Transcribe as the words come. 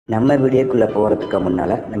நம்ம வீடியோக்குள்ளே போகிறதுக்கு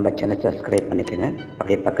முன்னால் நம்ம சேனல் சப்ஸ்கிரைப் பண்ணிக்கோங்க.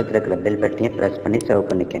 அப்படியே பக்கத்தில் இருக்கிற பெல் பட்டனையும் ப்ரெஸ் பண்ணி சேவ்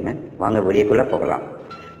பண்ணிக்கோங்க. வாங்க வீடியோக்குள்ளே போகலாம்.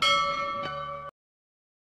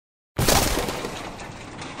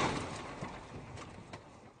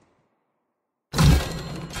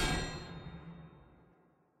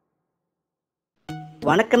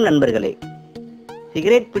 வணக்கம் நண்பர்களே.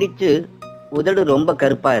 சிகரெட் பிடிச்சு உதடு ரொம்ப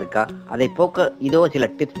கருப்பாக இருக்கா? அதை போக்க இதோ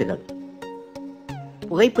சில டிப்ஸுகள்.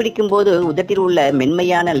 புகைப்பிடிக்கும் போது உதட்டில் உள்ள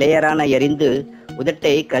மென்மையான லேயரான எரிந்து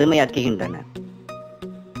உதட்டை கருமையாக்குகின்றன.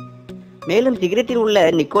 மேலும் சிகரெட்டில் உள்ள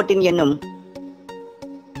நிக்கோட்டின் என்னும்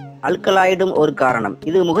அல்கலாய்டும் ஒரு காரணம்.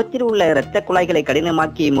 இது முகத்தில் உள்ள இரத்த குழாய்களை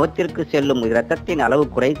கடினமாக்கி முகத்திற்கு செல்லும் இரத்தத்தின் அளவு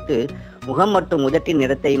குறைத்து முகம் மற்றும் உதட்டின்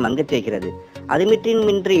நிறத்தை மங்கச் செய்கிறது.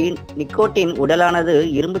 அதுமின்றி நிக்கோட்டின் உடலானது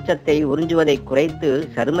இரும்பு சத்தை உறிஞ்சுவதை குறைத்து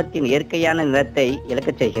சருமத்தின் இயற்கையான நிறத்தை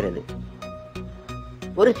இழக்கச் செய்கிறது.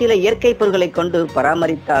 ஒரு சில இயற்கை பொருட்களை கொண்டு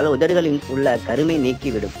பராமரித்தால் உதடுகளில் உள்ள கருமை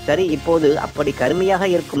நீக்கிவிடும். சரி, இப்போது அப்படி கருமையாக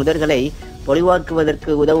இருக்கும் உதடுகளை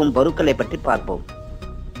பொலிவாக்குவதற்கு உதவும் பொருட்களை பற்றி பார்ப்போம்.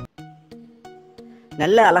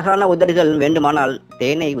 நல்ல அழகான உதடுகள் வேண்டுமானால்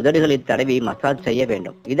தேனை உதடுகளில் தடவி மசாஜ் செய்ய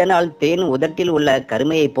வேண்டும். இதனால் தேன் உதட்டில் உள்ள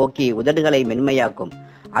கருமையை போக்கி உதடுகளை மென்மையாக்கும்.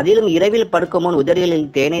 அதிலும் இரவில் படுக்கும் முன்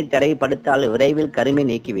உதடுகளில் தேனை தடவி படுத்தால் விரைவில் கருமை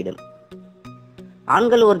நீக்கிவிடும்.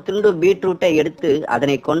 ஆண்கள் ஒரு துண்டு பீட்ரூட்டை எடுத்து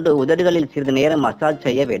அதனை கொண்டு உதடுகளில் சிறிது நேரம் மசாஜ்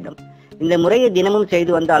செய்ய வேண்டும். இந்த முறையை தினமும்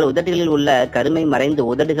செய்து வந்தால் உதடுகளில் உள்ள கருமை மறைந்து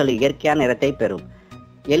உதடுகள் இயற்கையான நிறத்தை பெறும்.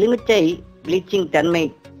 எலுமிச்சை ப்ளீச்சிங் தன்மை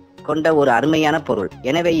கொண்ட ஒரு அருமையான பொருள்.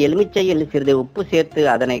 எனவே எலுமிச்சையில் சிறிது உப்பு சேர்த்து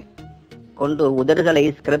அதனை கொண்டு உதடுகளை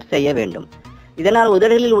ஸ்க்ரப் செய்ய வேண்டும். இதனால்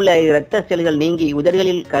உதடுகளில் உள்ள இரத்த செல்கள் நீங்கி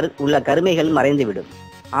உதடுகளில் உள்ள கருமைகள் மறைந்துவிடும்.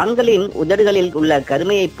 ஆண்களின் உதடுகளில் உள்ள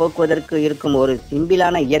கருமையை போக்குவதற்கு இருக்கும் ஒரு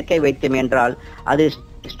சிம்பிளான இயற்கை வைத்தியம் என்றால் அது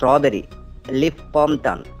ஸ்ட்ராபெரி லிப் பாம்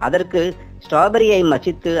தான். அதற்கு ஸ்ட்ராபெரியை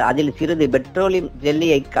மசித்து அதில் சிறிது பெட்ரோலியம்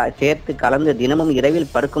ஜெல்லியை சேர்த்து கலந்து தினமும்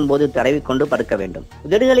இரவில் படுக்கும்போது தடவிக்கொண்டு படுக்க வேண்டும்.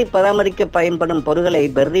 உதடுகளை பராமரிக்க பயன்படும் பொருட்களை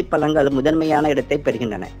பெர்ரி பழங்கள் முதன்மையான இடத்தை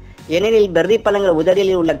பெறுகின்றன. ஏனெனில் பெர்ரி பழங்கள்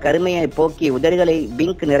உதடுகளில் உள்ள கருமையை போக்கி உதடுகளை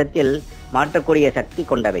பிங்க் நிறத்தில் மாற்றக்கூடிய சக்தி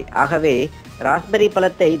கொண்டவை. ஆகவே ராஸ்பெரி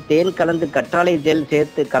பழத்தை தேன் கலந்து கற்றாழை ஜெல்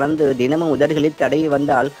சேர்த்து கலந்து தினமும் உதடுகளில் தடவி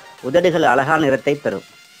வந்தால் உதடுகள் அழகான நிறத்தை பெறும்.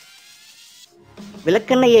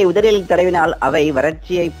 விளக்கெண்ணெயை உதடில் தடவினால் அவை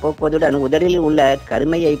வறட்சியை போக்குவதுடன் உதடில் உள்ள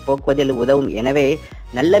கருமையை போக்குவதில் உதவும். எனவே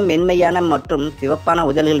நல்ல மென்மையான மற்றும் சிவப்பான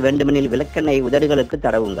உதடுகள் வேண்டுமெனில் விளக்கெண்ணெய் உதடுகளுக்கு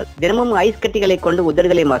தடவுங்கள். தினமும் ஐஸ் கட்டிகளை கொண்டு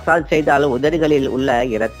உதடுகளை மசாஜ் செய்தால் உதடுகளில் உள்ள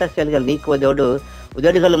இரத்த செல்கள் நீக்குவதோடு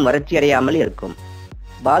உதடுகளும் வறட்சி அடையாமல் இருக்கும்.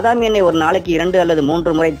 பாதாம் எண்ணெய் ஒரு நாளைக்கு 2 அல்லது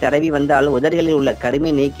 3 முறை தடவி வந்தால் உதடுகளில் உள்ள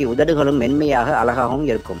கருமை நீக்கி உதடுகளும் மென்மையாக அழகாகவும்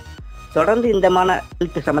இருக்கும். தொடர்ந்து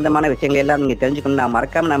ஹெல்த் சம்பந்தமான விஷயங்கள் எல்லாம் நீங்கள் தெரிஞ்சுக்கணும்.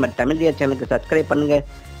 மறக்காம நம்ம தமிழ் சேனலுக்கு சப்ஸ்கிரைப் பண்ணுங்க.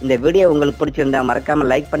 இந்த வீடியோ உங்களுக்கு பிடிச்சிருந்தா மறக்காம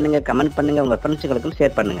லைக் பண்ணுங்க, கமெண்ட் பண்ணுங்க, உங்க ஃப்ரெண்ட்ஸுகளுக்கும்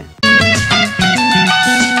ஷேர் பண்ணுங்க.